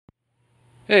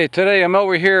Hey, today I'm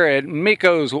over here at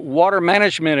Micco's Water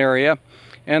Management Area,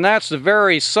 and that's the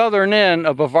very southern end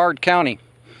of Brevard County.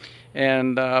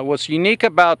 And what's unique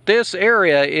about this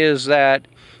area is that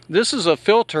this is a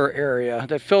filter area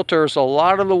that filters a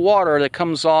lot of the water that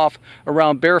comes off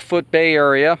around Barefoot Bay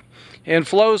area and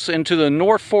flows into the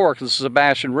North Fork of the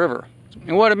Sebastian River.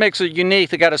 And what makes it unique,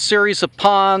 they got a series of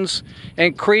ponds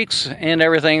and creeks and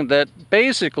everything that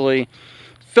basically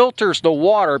filters the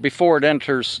water before it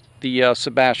enters the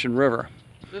Sebastian River.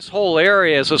 This whole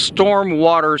area is a storm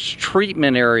water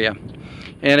treatment area,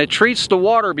 and it treats the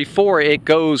water before it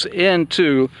goes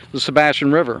into the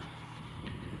Sebastian River.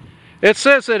 It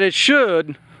says that it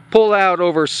should pull out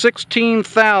over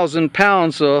 16,000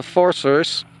 pounds of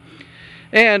phosphorus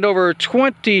and over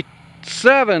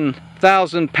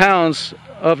 27,000 pounds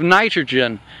of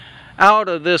nitrogen out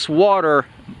of this water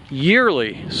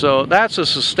yearly. So that's a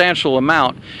substantial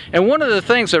amount. And one of the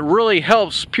things that really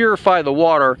helps purify the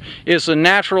water is the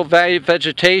natural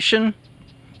vegetation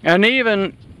and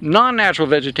even non-natural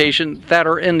vegetation that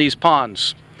are in these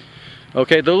ponds.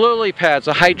 Okay, the lily pads,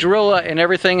 the hydrilla and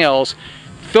everything else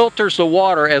filters the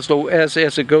water as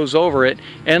it goes over it,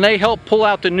 and they help pull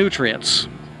out the nutrients.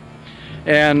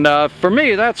 And for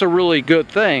me, that's a really good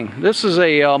thing. This is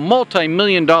a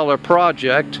multi-million-dollar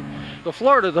project. The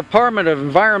Florida Department of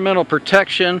Environmental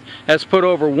Protection has put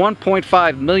over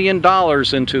 $1.5 million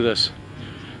into this.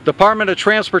 Department of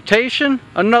Transportation,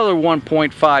 another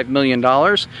 $1.5 million.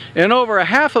 And over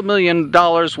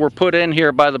 $500,000 were put in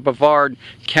here by the Brevard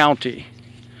County.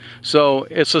 So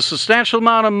it's a substantial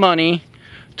amount of money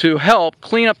to help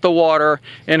clean up the water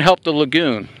and help the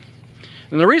lagoon.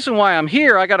 And the reason why I'm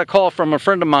here, I got a call from a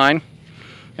friend of mine,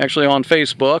 actually on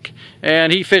Facebook,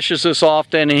 and he fishes this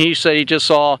often, and he said he just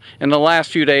saw in the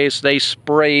last few days they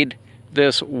sprayed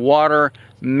this water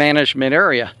management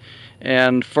area.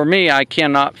 And for me, I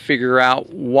cannot figure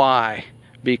out why,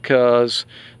 because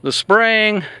the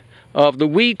spraying of the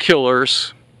weed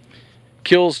killers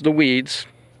kills the weeds.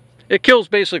 It kills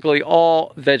basically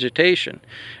all vegetation.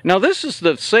 Now this is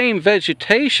the same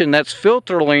vegetation that's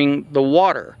filtering the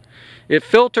water. It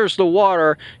filters the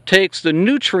water, takes the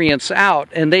nutrients out,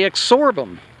 and they absorb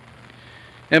them.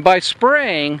 And by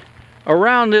spraying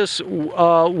around this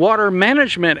water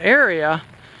management area,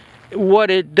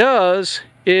 what it does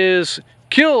is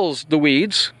kills the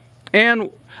weeds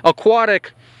and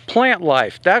aquatic plant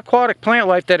life. That aquatic plant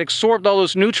life that absorbed all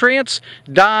those nutrients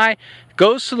die,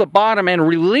 goes to the bottom and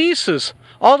releases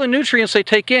all the nutrients they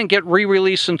take in, get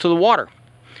re-released into the water.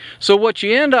 So what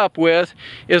you end up with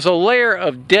is a layer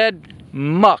of dead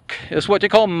muck. It's what they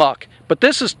call muck, but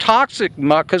this is toxic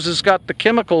muck because it's got the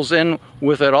chemicals in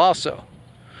with it also.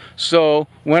 So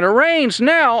when it rains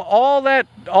now, all that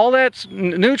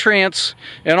nutrients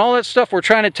and all that stuff we're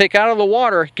trying to take out of the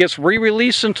water gets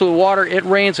re-released into the water. It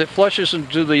rains, it flushes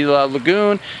into the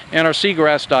lagoon, and our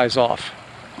seagrass dies off.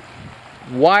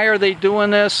 Why are they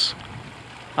doing this?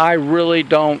 I really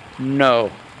don't know.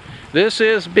 This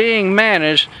is being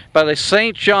managed by the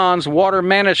St. John's Water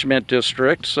Management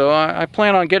District, so I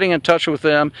plan on getting in touch with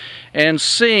them and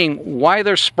seeing why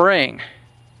they're spraying.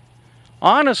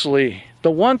 Honestly,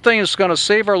 the one thing that's going to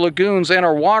save our lagoons and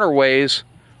our waterways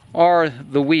are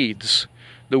the weeds.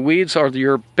 The weeds are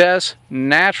your best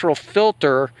natural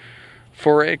filter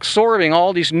for absorbing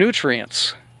all these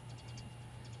nutrients.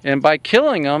 And by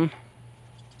killing them,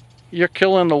 you're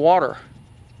killing the water.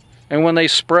 And when they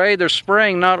spray, they're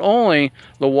spraying not only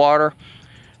the water,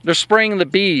 they're spraying the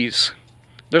bees.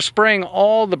 They're spraying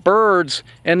all the birds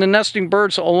and the nesting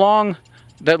birds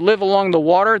that live along the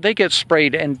water. They get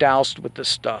sprayed and doused with this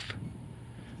stuff.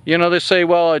 You know, they say,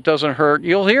 well, it doesn't hurt.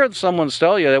 You'll hear someone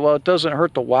tell you that, well, it doesn't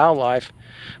hurt the wildlife.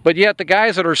 But yet the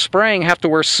guys that are spraying have to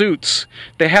wear suits.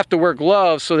 They have to wear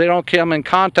gloves so they don't come in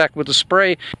contact with the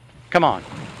spray. Come on.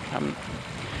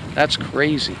 That's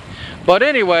crazy. But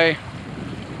anyway,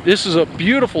 this is a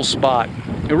beautiful spot.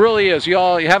 It really is.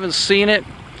 Y'all, you haven't seen it,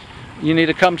 you need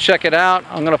to come check it out.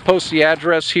 I'm going to post the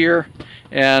address here,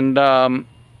 and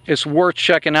it's worth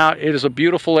checking out. It is a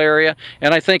beautiful area,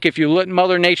 and I think if you let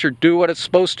Mother Nature do what it's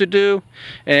supposed to do,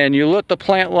 and you let the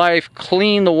plant life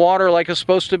clean the water like it's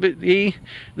supposed to be,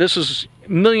 this is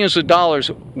millions of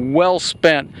dollars well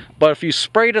spent. But if you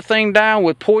spray the thing down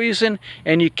with poison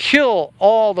and you kill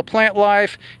all the plant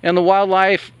life and the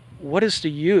wildlife, what is the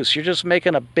use? You're just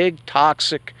making a big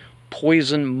toxic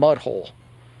poison mud hole.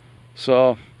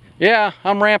 So yeah,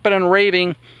 I'm ramping and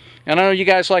raving, and I know you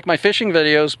guys like my fishing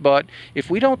videos, but if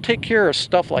we don't take care of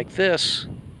stuff like this,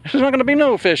 there's not going to be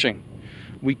no fishing.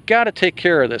 We got to take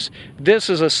care of this. This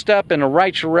is a step in the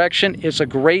right direction. It's a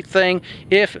great thing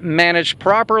if managed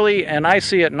properly, and I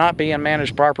see it not being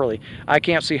managed properly. I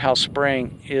can't see how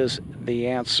spraying is the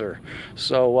answer.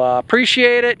 So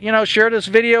appreciate it. You know, share this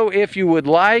video if you would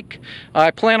like.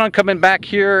 I plan on coming back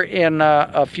here in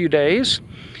a few days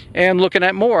and looking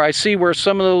at more. I see where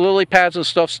some of the lily pads and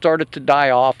stuff started to die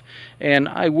off, and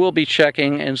I will be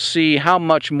checking and see how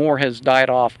much more has died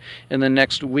off in the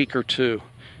next week or two,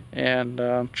 and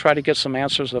try to get some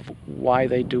answers of why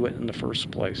they do it in the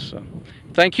first place. So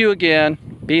thank you again.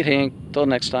 Beat Hank. Till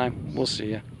next time, we'll see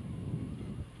you.